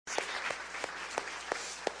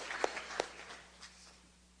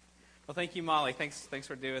Well, thank you, Molly. Thanks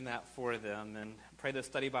for doing that for them. And I pray those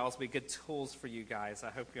study Bibles will be good tools for you guys. I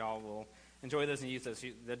hope y'all will enjoy those and use those.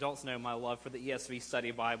 The adults know my love for the ESV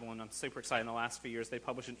Study Bible, and I'm super excited. In the last few years, they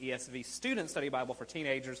published an ESV Student Study Bible for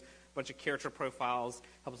teenagers, a bunch of character profiles,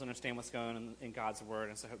 help us understand what's going on in God's Word,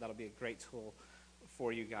 and so I hope that'll be a great tool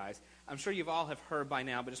for you guys. I'm sure you all have heard by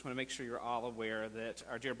now, but just want to make sure you're all aware that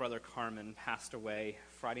our dear brother Carmen passed away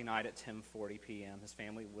Friday night at 10:40 p.m. His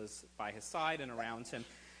family was by his side and around him.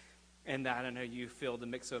 And that I know you feel the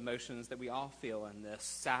mix of emotions that we all feel in this.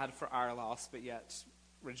 Sad for our loss, but yet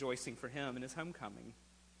rejoicing for him and his homecoming.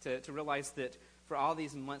 To realize that for all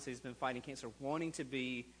these months he's been fighting cancer, wanting to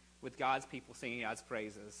be with God's people singing God's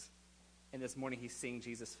praises. And this morning he's seeing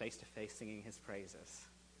Jesus face to face singing his praises.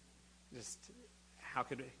 Just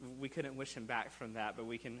we couldn't wish him back from that, but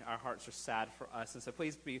our hearts are sad for us. And so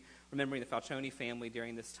please be remembering the Falcioni family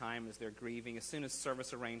during this time as they're grieving. As soon as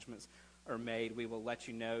service arrangements are made, we will let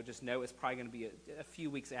you know. Just know it's probably going to be a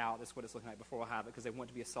few weeks out. That's what it's looking like before we'll have it, because they want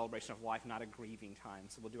it to be a celebration of life, not a grieving time.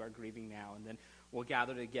 So we'll do our grieving now, and then we'll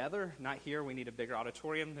gather together. Not here. We need a bigger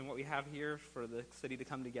auditorium than what we have here for the city to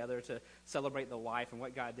come together to celebrate the life and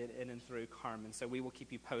what God did in and through Carmen. So we will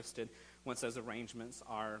keep you posted once those arrangements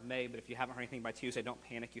are made. But if you haven't heard anything by Tuesday, don't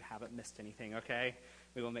panic. You haven't missed anything, okay?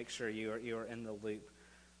 We will make sure you are in the loop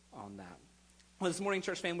on that. Well, this morning,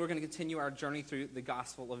 church family, we're going to continue our journey through the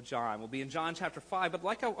Gospel of John. We'll be in John chapter 5, but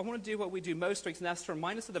I want to do what we do most weeks, and that's to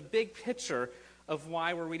remind us of the big picture of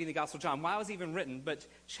why we're reading the Gospel of John, why it was even written. But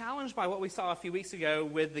challenged by what we saw a few weeks ago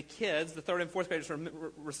with the kids, the third and fourth graders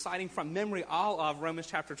reciting from memory all of Romans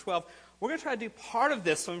chapter 12, we're going to try to do part of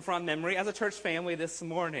this one from memory as a church family this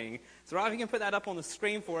morning. So Rob, if you can put that up on the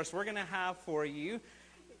screen for us, we're going to have for you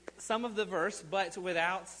some of the verse, but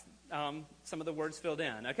without some of the words filled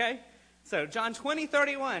in, okay? So, John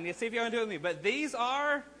 20:31, you see if you're going to do it with me. But these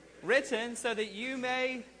are written so that you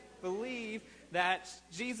may believe that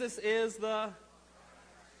Jesus is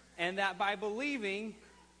and that by believing,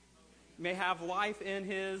 you may have life in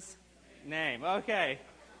his name. Okay.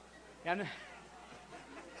 And a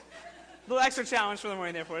little extra challenge for the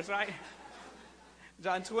morning there for us, right?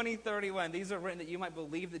 John 20:31, these are written that you might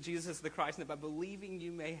believe that Jesus is the Christ, and that by believing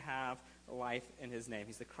you may have life in his name.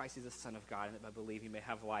 He's the Christ, he's the Son of God, and that by believing you may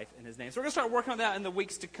have life in his name. So we're going to start working on that in the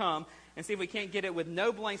weeks to come and see if we can't get it with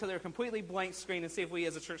no blanks, so they're a completely blank screen, and see if we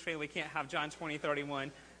as a church family can't have John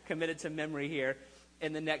 20:31 committed to memory here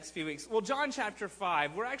in the next few weeks. Well, John chapter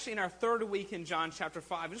 5, we're actually in our third week in John chapter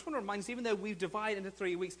 5. I just want to remind us, even though we've divided into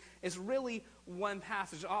 3 weeks, it's really one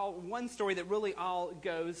passage, one story that really all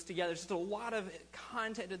goes together. There's just a lot of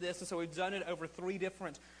content to this, and so we've done it over 3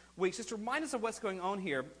 different weeks. Just to remind us of what's going on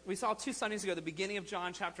here, we saw 2 Sundays ago, the beginning of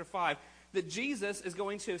John chapter 5, that Jesus is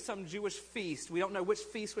going to some Jewish feast. We don't know which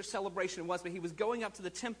feast, which celebration it was, but he was going up to the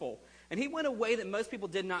temple. And he went a way that most people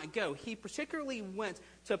did not go. He particularly went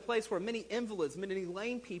to a place where many invalids, many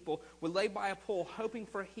lame people would lay by a pool hoping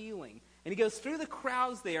for healing. And he goes through the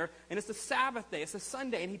crowds there, and it's the Sabbath day, it's a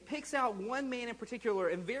Sunday, and he picks out one man in particular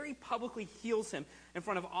and very publicly heals him in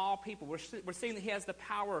front of all people. We're seeing that he has the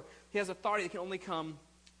power, he has authority that can only come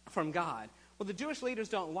from God. Well, the Jewish leaders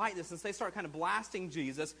don't like this, and so they start kind of blasting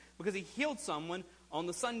Jesus because he healed someone on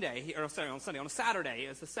the on a Saturday.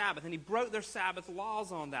 It's the Sabbath, and he broke their Sabbath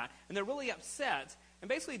laws on that. And they're really upset. And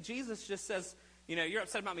basically, Jesus just says, you're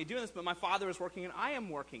upset about me doing this, but my Father is working and I am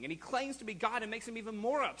working. And he claims to be God and makes him even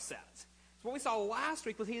more upset. So what we saw last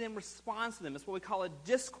week was he then responds to them. It's what we call a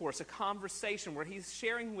discourse, a conversation, where he's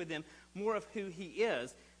sharing with them more of who he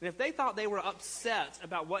is. And if they thought they were upset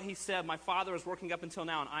about what he said, my Father is working up until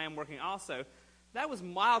now and I am working also, that was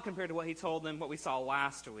mild compared to what he told them, what we saw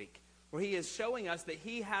last week, where he is showing us that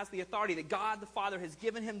he has the authority, that God the Father has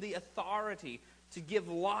given him the authority to give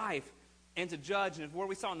life and to judge. And where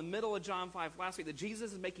we saw in the middle of John 5 last week, that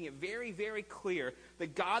Jesus is making it very, very clear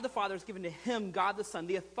that God the Father has given to him, God the Son,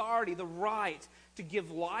 the authority, the right to give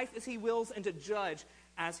life as he wills and to judge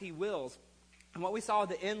as he wills. And what we saw at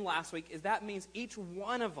the end last week is that means each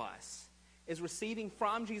one of us is receiving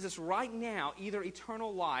from Jesus right now either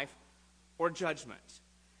eternal life or judgment.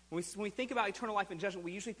 When we think about eternal life and judgment,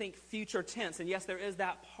 we usually think future tense. And yes, there is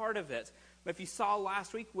that part of it. But if you saw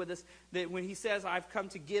last week with us, that when he says, I've come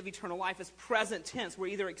to give eternal life, it's present tense. We're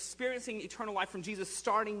either experiencing eternal life from Jesus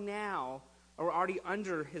starting now, or we're already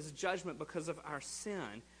under his judgment because of our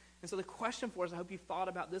sin. And so the question for us, I hope you've thought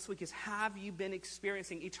about this week, is have you been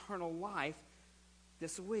experiencing eternal life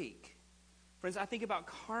this week? Friends, I think about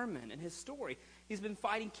Carmen and his story. He's been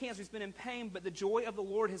fighting cancer. He's been in pain, but the joy of the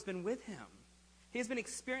Lord has been with him. He has been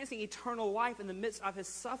experiencing eternal life in the midst of his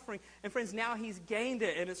suffering. And friends, now he's gained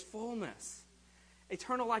it in its fullness.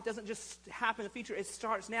 Eternal life doesn't just happen in the future. It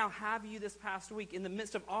starts now. Have you this past week, in the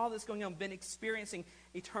midst of all this going on, been experiencing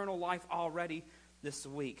eternal life already this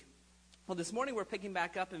week? Well, this morning we're picking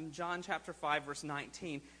back up in John chapter 5, verse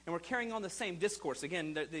 19, and we're carrying on the same discourse.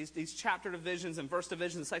 Again, these chapter divisions and verse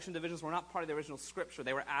divisions and section divisions were not part of the original scripture.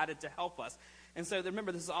 They were added to help us. And so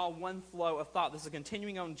remember, this is all one flow of thought. This is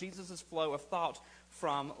continuing on Jesus' flow of thought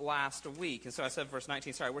from last week. And so I said verse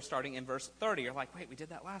 19. Sorry, we're starting in verse 30. You're like, wait, we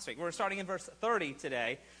did that last week. We're starting in verse 30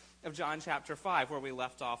 today of John chapter 5, where we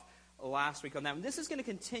left off last week on that. And this is going to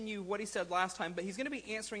continue what he said last time, but he's going to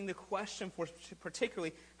be answering the question for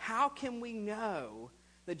particularly, how can we know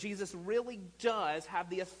that Jesus really does have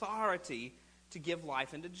the authority to give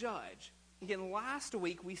life and to judge? Again, last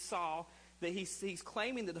week we saw that he's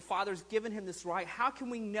claiming that the Father's given him this right. How can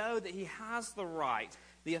we know that he has the right,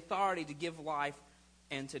 the authority to give life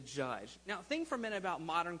and to judge? Now, think for a minute about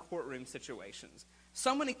modern courtroom situations.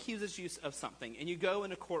 Someone accuses you of something, and you go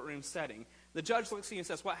in a courtroom setting. The judge looks at you and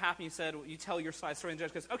says, what happened? You tell your side story, and the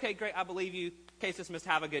judge goes, okay, great, I believe you. Case dismissed,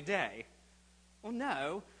 have a good day. Well,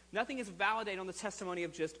 no. Nothing is validated on the testimony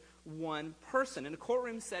of just one person. In a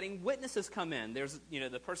courtroom setting, witnesses come in. There's,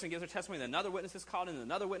 the person gives their testimony, then another witness is called in, and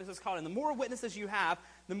another witness is called in. The more witnesses you have,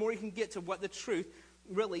 the more you can get to what the truth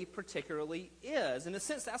really particularly is. In a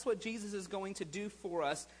sense, that's what Jesus is going to do for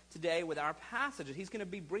us today with our passages. He's going to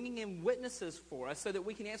be bringing in witnesses for us so that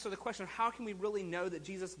we can answer the question of how can we really know that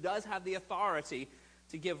Jesus does have the authority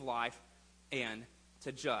to give life and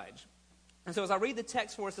to judge. And so as I read the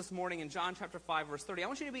text for us this morning in John chapter 5, verse 30, I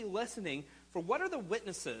want you to be listening for what are the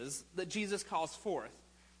witnesses that Jesus calls forth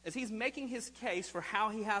as he's making his case for how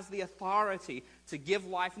he has the authority to give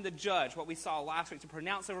life and to judge, what we saw last week, to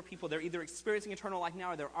pronounce over people. They're either experiencing eternal life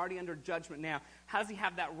now or they're already under judgment now. How does he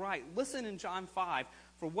have that right? Listen in John 5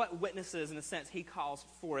 for what witnesses, in a sense, he calls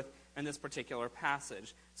forth in this particular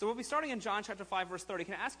passage. So we'll be starting in John chapter 5, verse 30.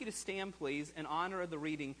 Can I ask you to stand, please, in honor of the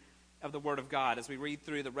reading of the Word of God as we read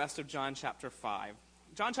through the rest of John chapter 5.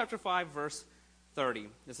 John chapter 5, verse 30.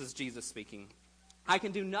 This is Jesus speaking. I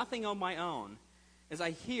can do nothing on my own. As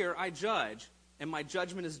I hear, I judge, and my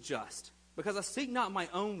judgment is just, because I seek not my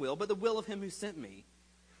own will, but the will of him who sent me.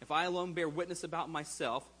 If I alone bear witness about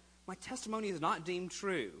myself, my testimony is not deemed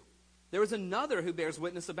true. There is another who bears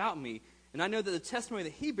witness about me, and I know that the testimony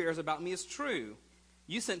that he bears about me is true.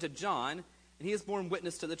 You sent to John, and he has borne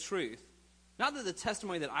witness to the truth. Not that the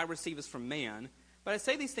testimony that I receive is from man, but I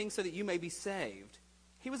say these things so that you may be saved.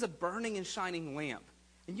 He was a burning and shining lamp,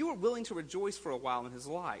 and you were willing to rejoice for a while in his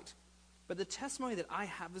light. But the testimony that I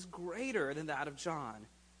have is greater than that of John.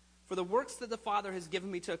 For the works that the Father has given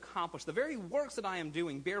me to accomplish, the very works that I am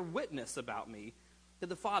doing, bear witness about me that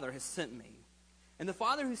the Father has sent me. And the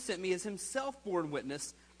Father who sent me has himself borne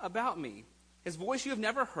witness about me. His voice you have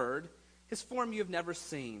never heard, his form you have never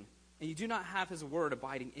seen. And you do not have his word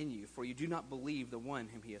abiding in you, for you do not believe the one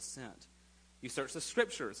whom he has sent. You search the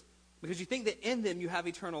Scriptures, because you think that in them you have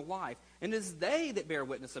eternal life, and it is they that bear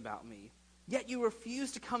witness about me. Yet you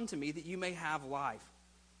refuse to come to me that you may have life.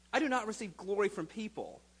 I do not receive glory from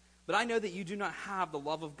people, but I know that you do not have the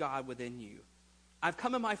love of God within you. I've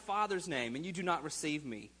come in my Father's name, and you do not receive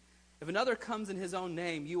me. If another comes in his own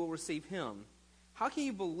name, you will receive him. How can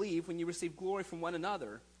you believe when you receive glory from one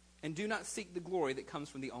another, and do not seek the glory that comes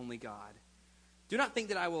from the only God? Do not think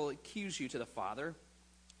that I will accuse you to the Father.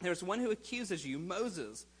 There is one who accuses you,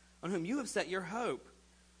 Moses, on whom you have set your hope.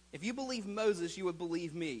 If you believe Moses, you would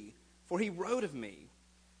believe me, for he wrote of me.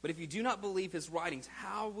 But if you do not believe his writings,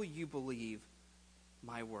 how will you believe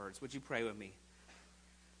my words? Would you pray with me?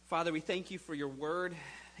 Father, we thank you for your word.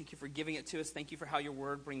 Thank you for giving it to us. Thank you for how your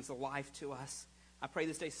word brings life to us. I pray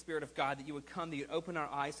this day, Spirit of God, that you would come, that you would open our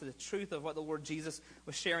eyes to the truth of what the Lord Jesus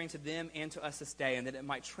was sharing to them and to us this day, and that it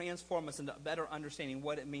might transform us into better understanding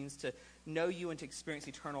what it means to know you and to experience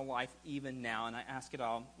eternal life even now. And I ask it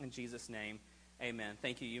all in Jesus' name. Amen.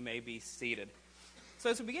 Thank you. You may be seated. So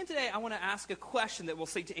as we begin today, I want to ask a question that we'll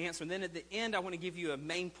seek to answer. And then at the end, I want to give you a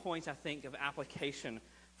main point, I think, of application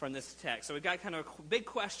from this text. So we've got kind of a big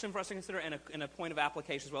question for us to consider and a point of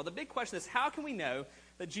application as well. The big question is, how can we know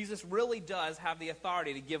that Jesus really does have the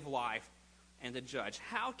authority to give life and to judge?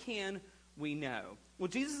 How can we know? Well,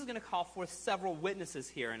 Jesus is going to call forth several witnesses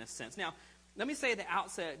here in a sense. Now, let me say at the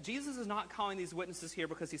outset, Jesus is not calling these witnesses here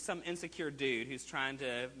because he's some insecure dude who's trying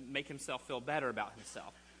to make himself feel better about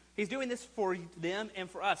himself. He's doing this for them and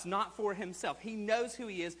for us, not for himself. He knows who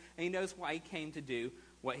he is, and he knows why he came to do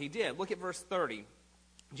what he did. Look at verse 30.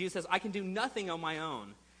 Jesus says, I can do nothing on my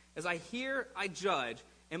own. As I hear, I judge,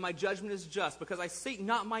 and my judgment is just, because I seek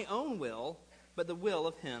not my own will, but the will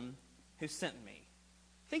of him who sent me.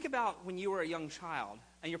 Think about when you were a young child,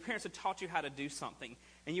 and your parents had taught you how to do something,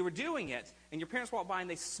 and you were doing it, and your parents walk by and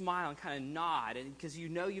they smile and kind of nod, and because you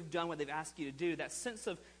know you've done what they've asked you to do, that sense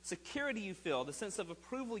of security you feel, the sense of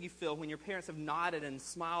approval you feel when your parents have nodded and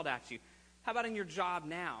smiled at you. How about in your job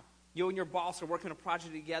now? You and your boss are working on a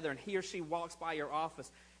project together, and he or she walks by your office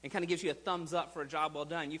and kind of gives you a thumbs up for a job well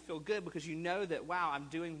done. You feel good because you know that, wow, I'm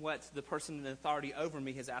doing what the person in authority over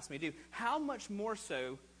me has asked me to do. How much more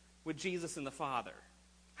so with Jesus and the Father?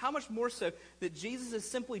 How much more so that Jesus is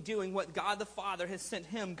simply doing what God the Father has sent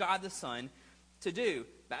him, God the Son, to do.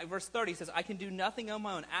 Back in verse 30 says, I can do nothing on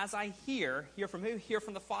my own. As I hear from who? Hear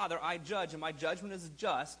from the Father, I judge, and my judgment is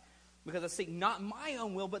just, because I seek not my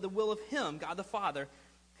own will, but the will of him, God the Father,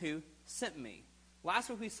 who sent me. Last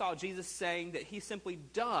week we saw Jesus saying that he simply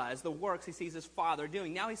does the works he sees his Father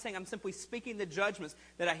doing. Now he's saying, I'm simply speaking the judgments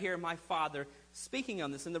that I hear my Father speaking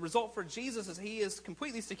on this. And the result for Jesus is he is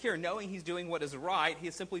completely secure, knowing he's doing what is right. He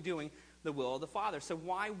is simply doing the will of the Father. So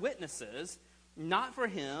why witnesses? Not for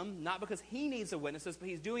him, not because he needs the witnesses, but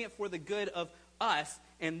he's doing it for the good of us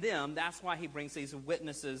and them. That's why he brings these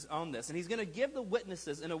witnesses on this. And he's going to give the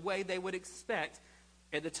witnesses in a way they would expect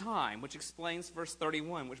at the time, which explains verse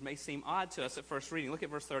 31, which may seem odd to us at first reading. Look at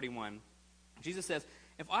verse 31. Jesus says,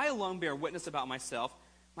 if I alone bear witness about myself,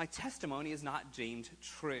 my testimony is not deemed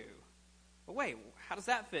true. But wait, how does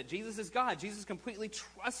that fit? Jesus is God. Jesus is completely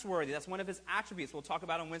trustworthy. That's one of his attributes we'll talk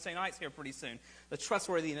about on Wednesday nights here pretty soon. The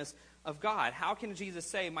trustworthiness of God. How can Jesus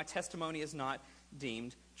say my testimony is not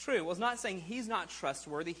deemed true? Well, it's not saying he's not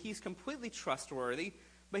trustworthy. He's completely trustworthy.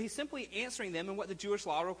 But he's simply answering them in what the Jewish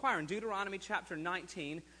law required. In Deuteronomy chapter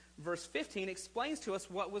 19, verse 15, explains to us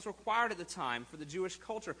what was required at the time for the Jewish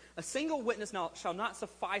culture. A single witness shall not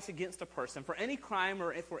suffice against a person for any crime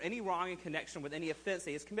or for any wrong in connection with any offense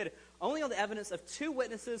he has committed. Only on the evidence of 2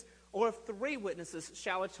 witnesses or of 3 witnesses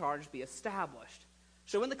shall a charge be established.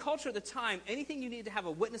 So in the culture at the time, anything you need to have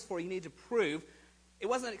a witness for, you need to prove. It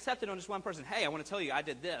wasn't accepted on just one person. Hey, I want to tell you I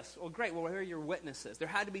did this. Well, great. Well, where are your witnesses? There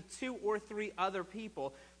had to be 2 or 3 other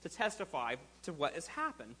people to testify to what has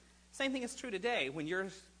happened. Same thing is true today. When you're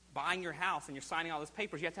buying your house and you're signing all those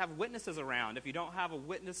papers, you have to have witnesses around. If you don't have a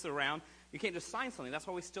witness around, you can't just sign something. That's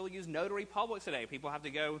why we still use notary public today. People have to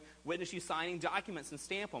go witness you signing documents and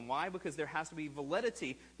stamp them. Why? Because there has to be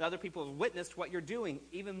validity that other people have witnessed what you're doing,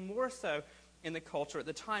 even more so in the culture at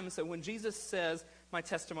the time. And so when Jesus says, my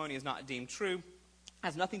testimony is not deemed true,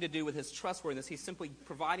 has nothing to do with his trustworthiness. He's simply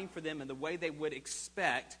providing for them in the way they would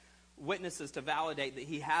expect witnesses to validate that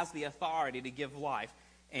he has the authority to give life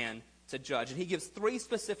and to judge. And he gives 3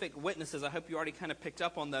 specific witnesses. I hope you already kind of picked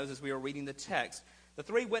up on those as we were reading the text. The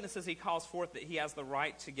 3 witnesses he calls forth that he has the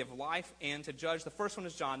right to give life and to judge. The first one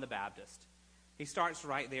is John the Baptist. He starts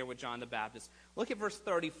right there with John the Baptist. Look at verse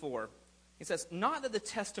 34. He says, not that the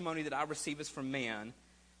testimony that I receive is from man,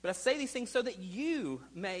 but I say these things so that you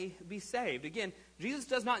may be saved. Again, Jesus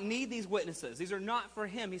does not need these witnesses. These are not for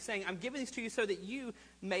him. He's saying, I'm giving these to you so that you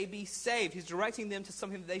may be saved. He's directing them to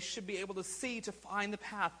something that they should be able to see to find the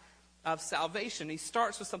path of salvation. He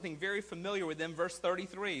starts with something very familiar with them, verse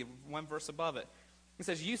 33, one verse above it. He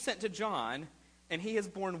says, you sent to John, and he has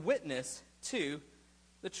borne witness to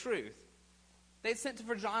the truth. They'd sent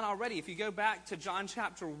for John already. If you go back to John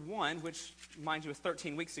chapter 1, which, mind you, was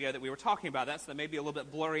 13 weeks ago that we were talking about that, so that may be a little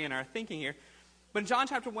bit blurry in our thinking here. But in John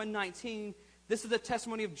chapter 1:19, this is the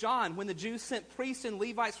testimony of John when the Jews sent priests and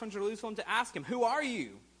Levites from Jerusalem to ask him, who are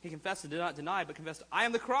you? He confessed and did not deny, but confessed,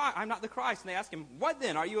 I'm not the Christ. And they asked him, what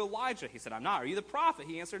then? Are you Elijah? He said, I'm not. Are you the prophet?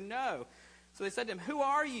 He answered, no. So they said to him, who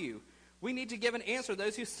are you? We need to give an answer to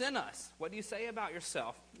those who sent us. What do you say about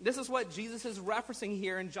yourself? This is what Jesus is referencing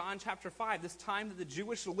here in John chapter 5, this time that the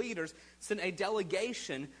Jewish leaders sent a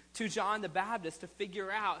delegation to John the Baptist to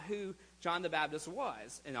figure out who John the Baptist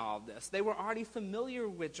was in all of this. They were already familiar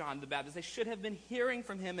with John the Baptist. They should have been hearing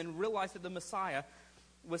from him and realized that the Messiah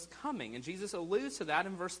was coming. And Jesus alludes to that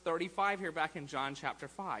in verse 35 here back in John chapter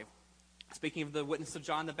 5. Speaking of the witness of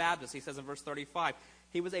John the Baptist, he says in verse 35,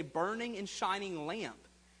 he was a burning and shining lamp,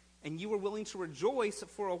 and you were willing to rejoice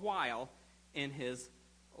for a while in his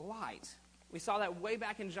light. We saw that way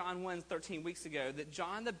back in John 1, 13 weeks ago, that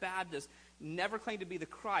John the Baptist never claimed to be the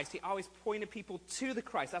Christ. He always pointed people to the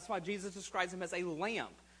Christ. That's why Jesus describes him as a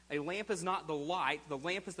lamp. A lamp is not the light. The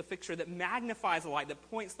lamp is the fixture that magnifies the light, that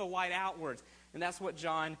points the light outwards. And that's what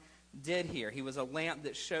John did here. He was a lamp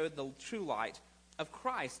that showed the true light of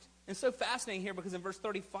Christ. And so fascinating here because in verse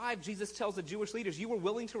 35, Jesus tells the Jewish leaders, you were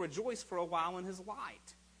willing to rejoice for a while in his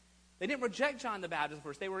light. They didn't reject John the Baptist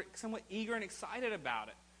first. They were somewhat eager and excited about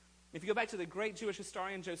it. If you go back to the great Jewish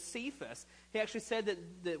historian Josephus, he actually said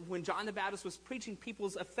that when John the Baptist was preaching,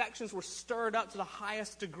 people's affections were stirred up to the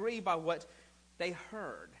highest degree by what they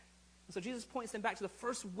heard. So Jesus points them back to the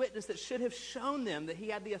first witness that should have shown them that he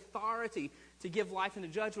had the authority to give life and to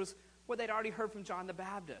judge was what they'd already heard from John the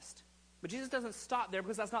Baptist. But Jesus doesn't stop there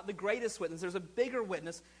because that's not the greatest witness. There's a bigger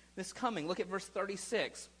witness that's coming. Look at verse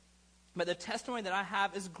 36. But the testimony that I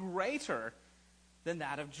have is greater than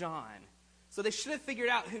that of John. So they should have figured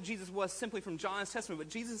out who Jesus was simply from John's testimony.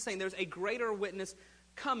 But Jesus is saying there's a greater witness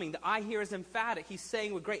coming. The I here is emphatic. He's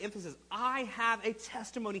saying with great emphasis, I have a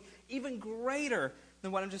testimony even greater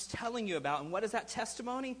than what I'm just telling you about. And what is that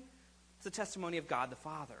testimony? It's the testimony of God the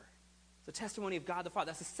Father. It's the testimony of God the Father.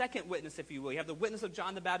 That's the second witness, if you will. You have the witness of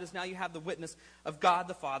John the Baptist. Now you have the witness of God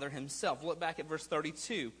the Father himself. Look back at verse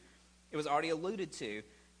 32. It was already alluded to.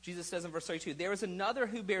 Jesus says in verse 32, there is another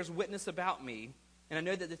who bears witness about me, and I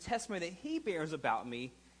know that the testimony that he bears about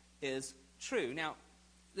me is true. Now,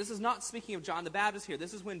 this is not speaking of John the Baptist here.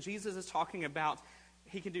 This is when Jesus is talking about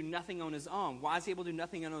he can do nothing on his own. Why is he able to do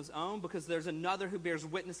nothing on his own? Because there's another who bears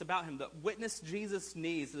witness about him. The witness Jesus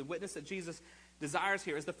needs, the witness that Jesus desires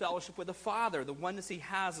here is the fellowship with the Father. The oneness he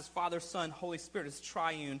has is Father, Son, Holy Spirit, is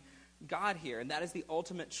triune God here. And that is the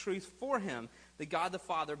ultimate truth for him, that God the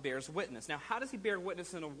Father bears witness. Now, how does he bear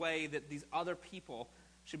witness in a way that these other people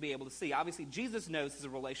should be able to see? Obviously, Jesus knows his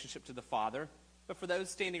relationship to the Father. But for those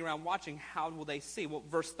standing around watching, how will they see? Well,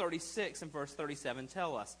 verse 36 and verse 37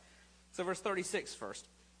 tell us. So verse 36 first.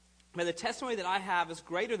 But the testimony that I have is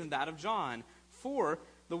greater than that of John. For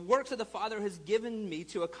the works that the Father has given me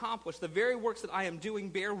to accomplish, the very works that I am doing,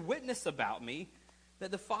 bear witness about me,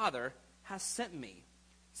 that the Father has sent me.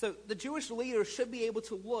 So the Jewish leaders should be able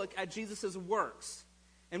to look at Jesus' works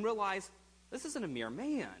and realize this isn't a mere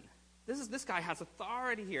man. This guy has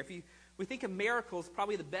authority here. If we think of miracles,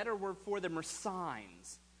 probably the better word for them are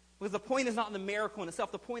signs. Because the point is not the miracle in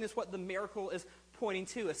itself. The point is what the miracle is pointing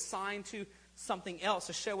to, a sign to something else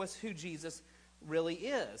to show us who Jesus really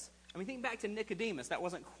is. I mean, think back to Nicodemus. That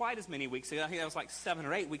wasn't quite as many weeks ago. I think that was like 7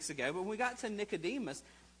 or 8 weeks ago. But when we got to Nicodemus,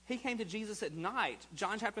 he came to Jesus at night,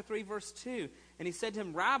 John chapter 3, verse 2. And he said to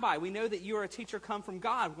him, Rabbi, we know that you are a teacher come from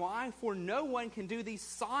God. Why? For no one can do these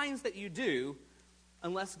signs that you do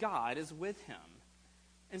unless God is with him.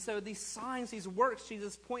 And so these signs, these works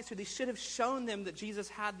Jesus points to, these should have shown them that Jesus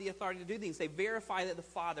had the authority to do these. They verify that the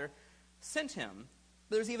Father sent him.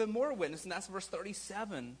 But there's even more witness, and that's verse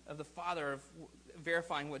 37 of the Father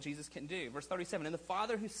verifying what Jesus can do. Verse 37, and the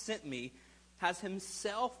Father who sent me has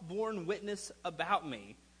himself borne witness about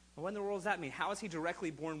me. Well, what in the world does that mean? How has he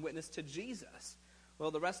directly borne witness to Jesus? Well,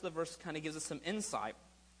 the rest of the verse kind of gives us some insight.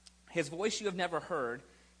 His voice you have never heard,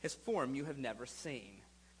 his form you have never seen.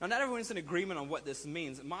 Now, not everyone's in agreement on what this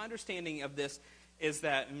means. My understanding of this is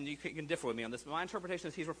that, and you can differ with me on this, but my interpretation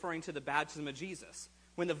is he's referring to the baptism of Jesus.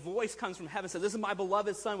 When the voice comes from heaven, says, this is my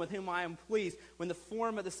beloved Son with whom I am pleased. When the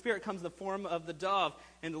form of the Spirit comes in the form of the dove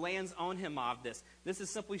and lands on him of this. This is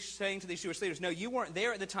simply saying to these Jewish leaders, no, you weren't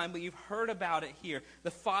there at the time, but you've heard about it here. The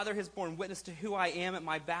Father has borne witness to who I am at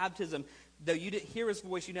my baptism. Though you didn't hear his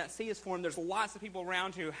voice, you did not see his form. There's lots of people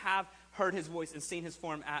around who have heard his voice and seen his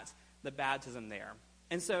form at the baptism there.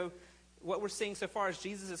 And so what we're seeing so far is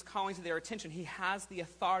Jesus is calling to their attention. He has the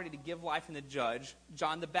authority to give life and to judge.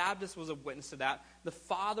 John the Baptist was a witness to that. The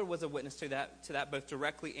Father was a witness to that both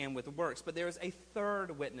directly and with works. But there is a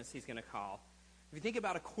third witness he's going to call. If you think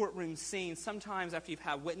about a courtroom scene, sometimes after you've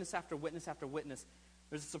had witness after witness after witness,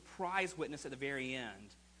 there's a surprise witness at the very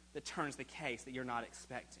end that turns the case that you're not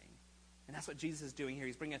expecting. And that's what Jesus is doing here.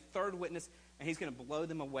 He's bringing a third witness, and he's going to blow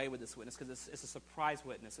them away with this witness because it's a surprise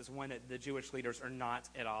witness. It's one that the Jewish leaders are not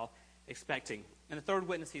at all expecting. And the third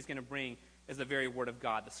witness he's going to bring is the very word of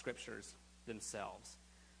God, the scriptures themselves.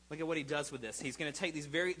 Look at what he does with this. He's going to take this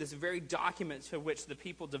very document to which the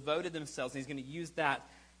people devoted themselves, and he's going to use that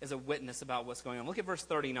as a witness about what's going on. Look at verse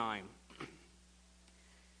 39.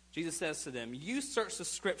 Jesus says to them, you search the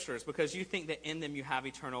scriptures because you think that in them you have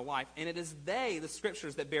eternal life. And it is they, the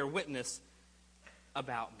scriptures, that bear witness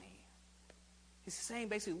about me. He's saying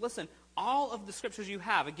basically, listen, all of the scriptures you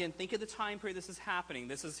have, again, think of the time period this is happening.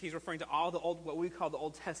 He's referring to all the old, what we call the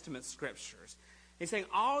Old Testament scriptures. He's saying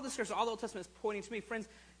all the scriptures, all the Old Testament is pointing to me. Friends,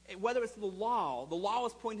 whether it's the law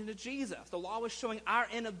was pointing to Jesus. The law was showing our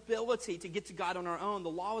inability to get to God on our own. The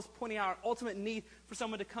law was pointing out our ultimate need for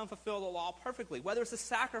someone to come fulfill the law perfectly. Whether it's the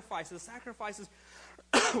sacrifices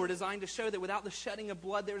were designed to show that without the shedding of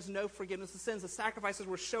blood, there is no forgiveness of sins. The sacrifices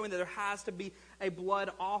were showing that there has to be a blood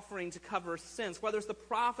offering to cover sins. Whether it's the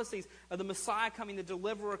prophecies of the Messiah coming, the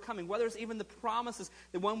deliverer coming. Whether it's even the promises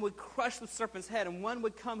that one would crush the serpent's head and one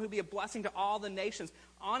would come who would be a blessing to all the nations.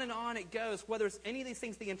 On and on it goes. Whether it's any of these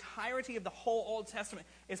things, the entirety of the whole Old Testament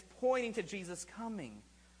is pointing to Jesus coming.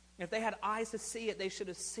 If they had eyes to see it, they should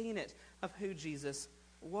have seen it of who Jesus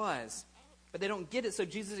was. But they don't get it, so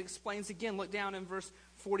Jesus explains again. Look down in verse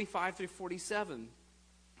 45 through 47.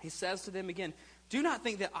 He says to them again, "Do not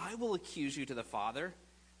think that I will accuse you to the Father.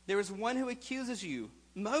 There is one who accuses you,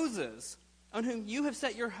 Moses, on whom you have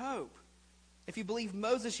set your hope. If you believe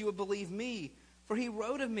Moses, you will believe me, for he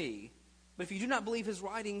wrote of me. But if you do not believe his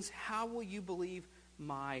writings, how will you believe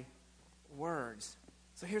my words?"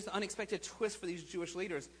 So here's the unexpected twist for these Jewish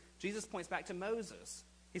leaders. Jesus points back to Moses.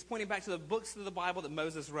 He's pointing back to the books of the Bible that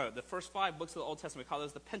Moses wrote. The first 5 books of the Old Testament. We call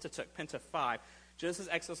those the Pentateuch, Penta 5. Genesis,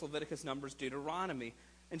 Exodus, Leviticus, Numbers, Deuteronomy.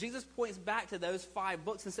 And Jesus points back to those 5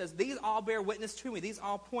 books and says, these all bear witness to me. These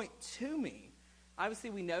all point to me. Obviously,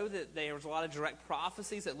 we know that there's a lot of direct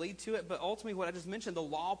prophecies that lead to it, but ultimately what I just mentioned, the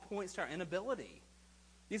law points to our inability.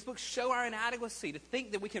 These books show our inadequacy to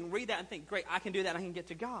think that we can read that and think, great, I can do that and I can get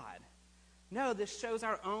to God. No, this shows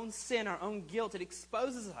our own sin, our own guilt. It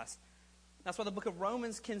exposes us. That's why the book of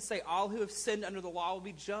Romans can say all who have sinned under the law will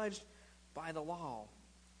be judged by the law.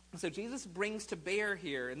 And so Jesus brings to bear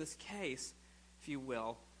here, in this case, if you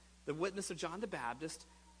will, the witness of John the Baptist,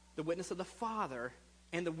 the witness of the Father,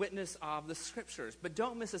 and the witness of the Scriptures. But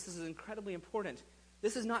don't miss this. This is incredibly important.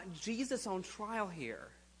 This is not Jesus on trial here.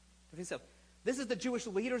 This is the Jewish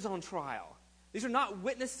leaders on trial. These are not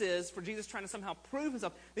witnesses for Jesus trying to somehow prove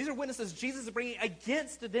himself. These are witnesses Jesus is bringing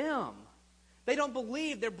against them. They don't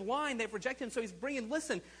believe. They're blind. They've rejected him. So he's bringing,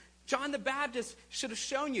 listen, John the Baptist should have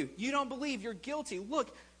shown you. You don't believe. You're guilty.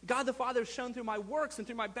 Look, God the Father has shown through my works and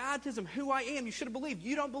through my baptism who I am. You should have believed.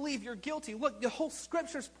 You don't believe. You're guilty. Look, the whole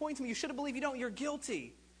Scriptures point to me. You should have believed. You don't. You're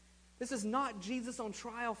guilty. This is not Jesus on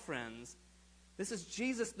trial, friends. This is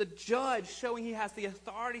Jesus, the judge, showing he has the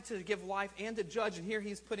authority to give life and to judge. And here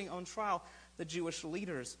he's putting on trial the Jewish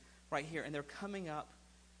leaders right here. And they're coming up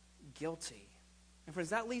guilty. And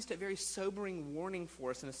friends, that leads to a very sobering warning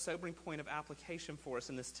for us and a sobering point of application for us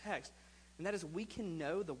in this text. And that is, we can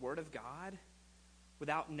know the Word of God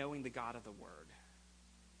without knowing the God of the Word.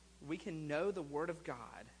 We can know the Word of God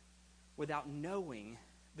without knowing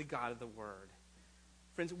the God of the Word.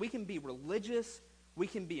 Friends, we can be religious. We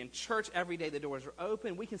can be in church every day. The doors are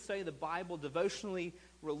open. We can study the Bible devotionally,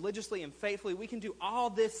 religiously, and faithfully. We can do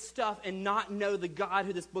all this stuff and not know the God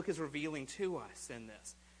who this book is revealing to us in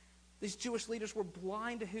this. These Jewish leaders were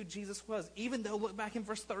blind to who Jesus was, even though, look back in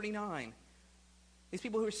verse 39. These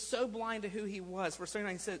people who were so blind to who he was. Verse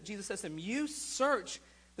 39, Jesus says to them, "You search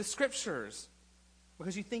the Scriptures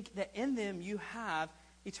because you think that in them you have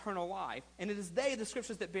eternal life. And it is they, the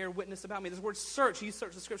Scriptures, that bear witness about me." This word search, you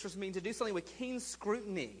search the Scriptures, mean to do something with keen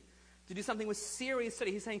scrutiny, to do something with serious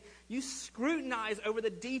study. He's saying you scrutinize over the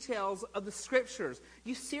details of the Scriptures.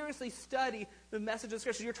 You seriously study the message of the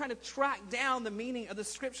Scriptures. You're trying to track down the meaning of the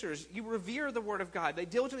Scriptures. You revere the Word of God. They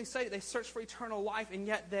diligently study it. They search for eternal life, and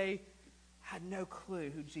yet they had no clue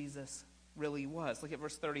who Jesus really was. Look at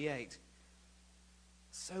verse 38.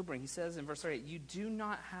 Sobering. He says in verse 38, "You do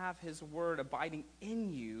not have his word abiding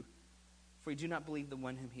in you, for you do not believe the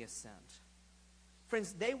one whom he has sent."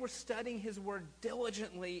 Friends, they were studying his word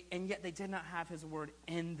diligently, and yet they did not have his word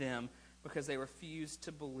in them because they refused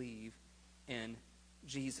to believe in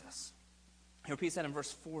Jesus. He repeats that in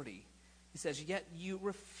verse 40. He says, "Yet you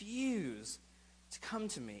refuse to come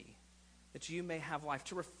to me, that you may have life."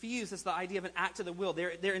 To refuse is the idea of an act of the will.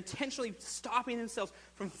 They're intentionally stopping themselves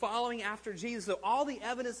from following after Jesus. So all the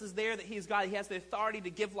evidence is there that he's God. He has the authority to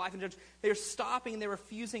give life and judge. They're stopping and they're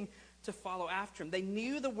refusing to follow after him. They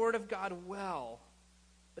knew the Word of God well,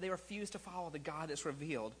 but they refused to follow the God that's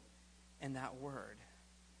revealed in that Word.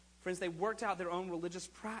 Friends, they worked out their own religious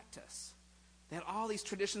practice. They had all these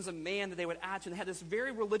traditions of man that they would add to, and they had this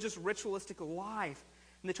very religious, ritualistic life.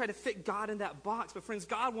 And they try to fit God in that box. But friends,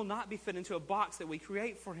 God will not be fit into a box that we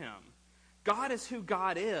create for him. God is who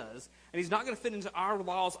God is. And he's not going to fit into our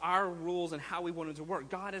laws, our rules, and how we want him to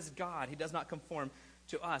work. God is God. He does not conform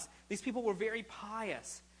to us. These people were very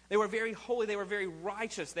pious. They were very holy. They were very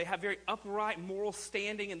righteous. They had very upright moral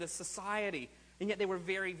standing in the society. And yet they were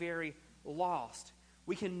very, very lost.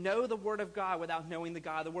 We can know the Word of God without knowing the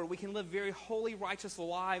God of the Word. We can live very holy, righteous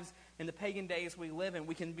lives in the pagan days we live in.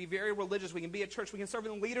 We can be very religious. We can be at church. We can serve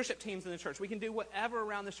in leadership teams in the church. We can do whatever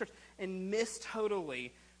around this church and miss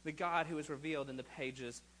totally the God who is revealed in the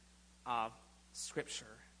pages of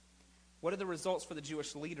Scripture. What are the results for the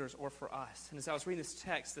Jewish leaders or for us? And as I was reading this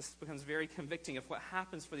text, this becomes very convicting of what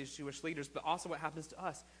happens for these Jewish leaders, but also what happens to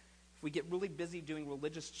us if we get really busy doing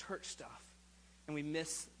religious church stuff and we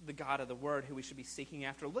miss the God of the Word who we should be seeking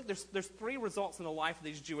after. Look, there's 3 results in the life of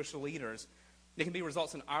these Jewish leaders. They can be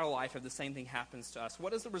results in our life if the same thing happens to us.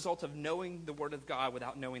 What is the result of knowing the Word of God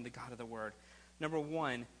without knowing the God of the Word? Number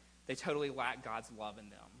 1, they totally lack God's love in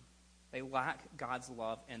them. They lack God's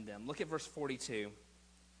love in them. Look at verse 42.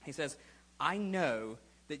 He says, I know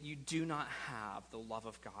that you do not have the love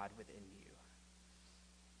of God within you.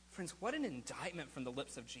 Friends, what an indictment from the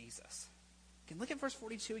lips of Jesus. Again, look at verse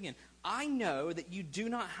 42 again. I know that you do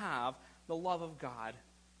not have the love of God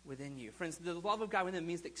within you. Friends, the love of God within them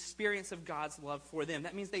means the experience of God's love for them.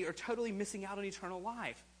 That means they are totally missing out on eternal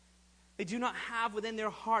life. They do not have within their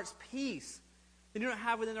hearts peace. They do not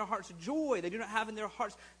have within their hearts joy. They do not have in their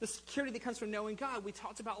hearts the security that comes from knowing God. We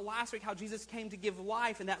talked about last week how Jesus came to give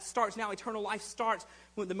life, and that starts now. Eternal life starts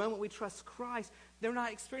when the moment we trust Christ. They're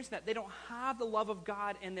not experiencing that. They don't have the love of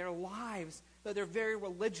God in their lives, though they're very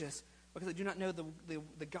religious, because they do not know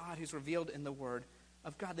the God who's revealed in the Word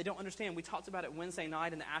of God. They don't understand. We talked about it Wednesday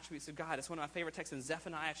night in the attributes of God. It's one of my favorite texts in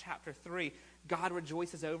Zephaniah chapter 3. God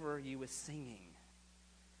rejoices over you with singing.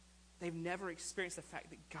 They've never experienced the fact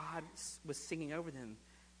that God was singing over them,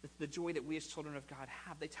 the joy that we as children of God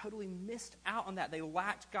have. They totally missed out on that. They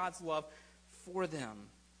lacked God's love for them.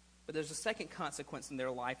 But there's a second consequence in their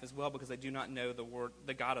life as well, because they do not know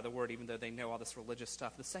the God of the Word, even though they know all this religious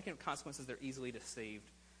stuff. The second consequence is they're easily deceived.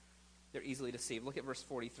 They're easily deceived. Look at verse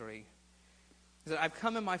 43. He said, I've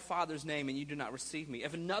come in my Father's name, and you do not receive me.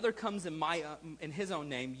 If another comes in his own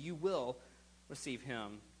name, you will receive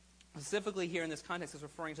him. Specifically here in this context is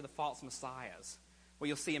referring to the false messiahs. What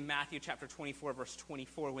you'll see in Matthew chapter 24, verse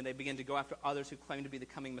 24, when they begin to go after others who claim to be the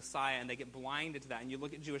coming Messiah, and they get blinded to that. And you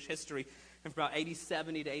look at Jewish history, and from about AD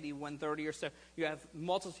 70 to AD 130 or so, you have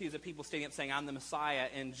multitudes of people standing up saying, I'm the Messiah,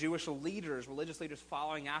 and Jewish leaders, religious leaders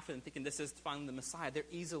following after them, thinking this is finally the Messiah. They're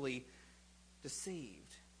easily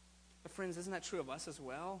deceived. But friends, isn't that true of us as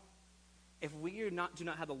well? If we do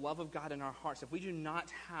not have the love of God in our hearts, if we do not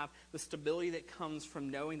have the stability that comes from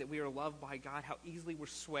knowing that we are loved by God, how easily we're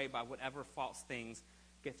swayed by whatever false things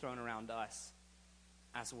get thrown around us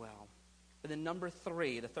as well. But then number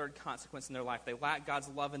 3, the third consequence in their life, they lack God's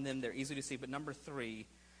love in them, they're easy to see. But number 3,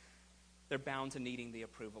 they're bound to needing the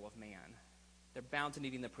approval of man. They're bound to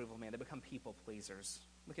needing the approval of man. They become people pleasers.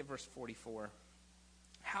 Look at verse 44.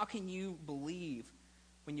 How can you believe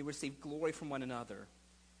when you receive glory from one another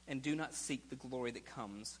and do not seek the glory that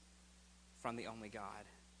comes from the only God?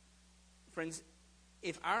 Friends,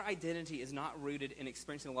 if our identity is not rooted in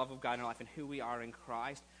experiencing the love of God in our life and who we are in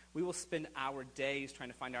Christ, we will spend our days trying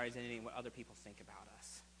to find our identity in what other people think about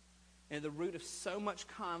us. And at the root of so much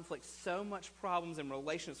conflict, so much problems in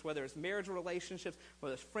relationships, whether it's marital relationships,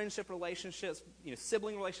 whether it's friendship relationships,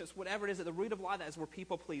 sibling relationships, whatever it is, at the root of a lot of that is we're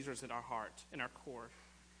people pleasers at our heart, in our core.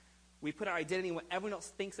 We put our identity in what everyone else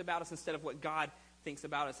thinks about us instead of what God thinks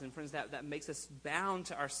about us. And friends, that makes us bound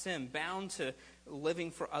to our sin, bound to living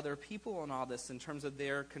for other people and all this in terms of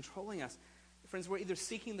their controlling us. Friends, we're either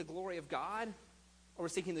seeking the glory of God or we're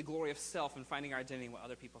seeking the glory of self and finding our identity in what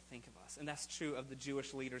other people think of us. And that's true of the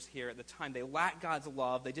Jewish leaders here at the time. They lacked God's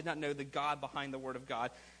love. They did not know the God behind the Word of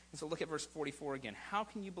God. And so look at verse 44 again. How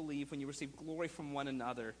can you believe when you receive glory from one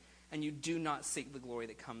another and you do not seek the glory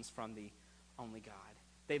that comes from the only God?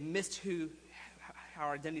 They've missed how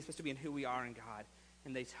our identity is supposed to be and who we are in God.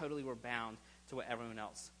 And they totally were bound to what everyone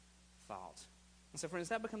else thought. And so, friends,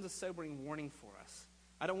 that becomes a sobering warning for us.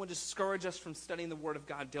 I don't want to discourage us from studying the Word of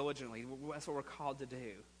God diligently. That's what we're called to do.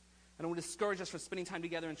 I don't want to discourage us from spending time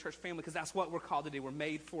together in church family, because that's what we're called to do. We're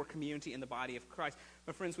made for community in the body of Christ.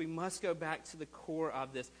 But, friends, we must go back to the core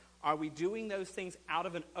of this. Are we doing those things out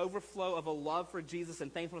of an overflow of a love for Jesus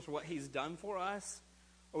and thankfulness for what he's done for us?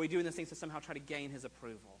 Or are we doing those things to somehow try to gain his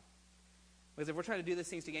approval? Because if we're trying to do these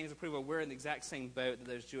things to gain his approval, we're in the exact same boat that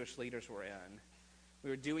those Jewish leaders were in. We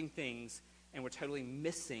were doing things, and we're totally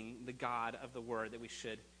missing the God of the Word that we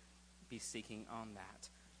should be seeking on that.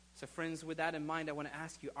 So, friends, with that in mind, I want to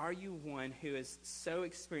ask you, are you one who has so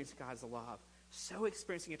experienced God's love, so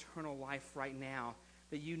experiencing eternal life right now,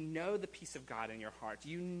 that you know the peace of God in your heart?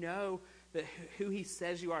 You know that who he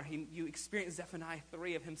says you are. You experience Zephaniah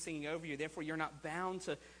 3 of him singing over you. Therefore, you're not bound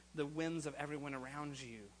to the whims of everyone around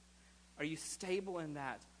you. Are you stable in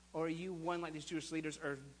that? Or are you one like these Jewish leaders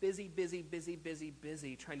are busy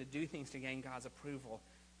trying to do things to gain God's approval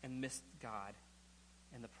and miss God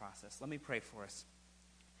in the process? Let me pray for us.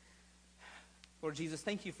 Lord Jesus,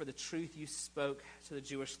 thank you for the truth you spoke to the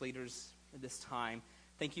Jewish leaders at this time.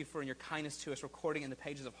 Thank you for your kindness to us, recording in the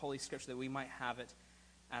pages of Holy Scripture that we might have it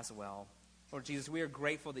as well. Lord Jesus, we are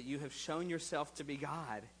grateful that you have shown yourself to be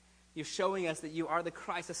God. You're showing us that you are the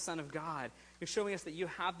Christ, the Son of God. You're showing us that you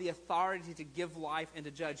have the authority to give life and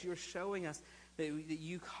to judge. You're showing us that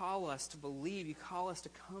you call us to believe. You call us to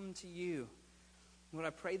come to you. Lord,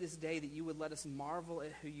 I pray this day that you would let us marvel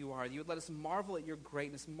at who you are. You would let us marvel at your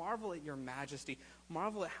greatness, marvel at your majesty,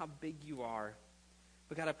 marvel at how big you are.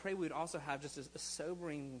 But God, I pray we would also have just a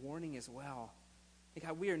sobering warning as well. And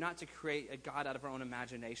God, we are not to create a God out of our own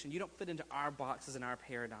imagination. You don't fit into our boxes and our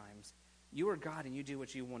paradigms. You are God, and you do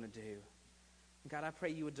what you want to do. And God, I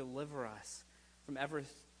pray you would deliver us from ever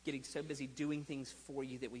getting so busy doing things for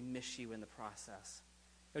you that we miss you in the process.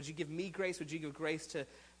 Would you give me grace? Would you give grace to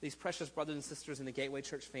these precious brothers and sisters in the Gateway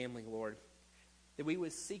Church family, Lord? That we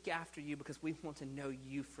would seek after you because we want to know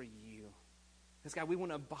you for you. Because, God, we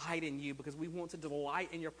want to abide in you because we want to delight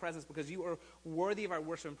in your presence because you are worthy of our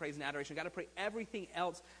worship and praise and adoration. God, I pray everything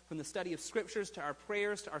else from the study of scriptures to our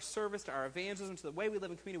prayers to our service to our evangelism to the way we live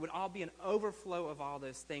in community would all be an overflow of all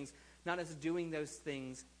those things, not as doing those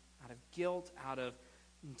things out of guilt, out of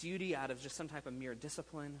duty, out of just some type of mere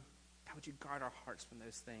discipline. God, would you guard our hearts from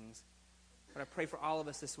those things? But I pray for all of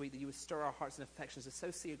us this week that you would stir our hearts and affections to so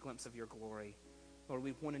see a glimpse of your glory. Lord,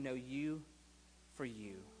 we want to know you for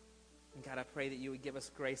you. And God, I pray that you would give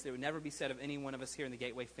us grace that it would never be said of any one of us here in the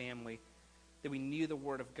Gateway family that we knew the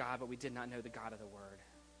Word of God, but we did not know the God of the Word.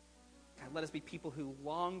 God, let us be people who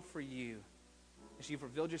long for you as you've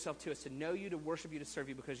revealed yourself to us, to know you, to worship you, to serve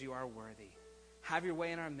you because you are worthy. Have your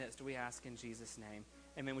way in our midst, we ask in Jesus' name.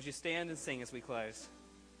 Amen. Would you stand and sing as we close?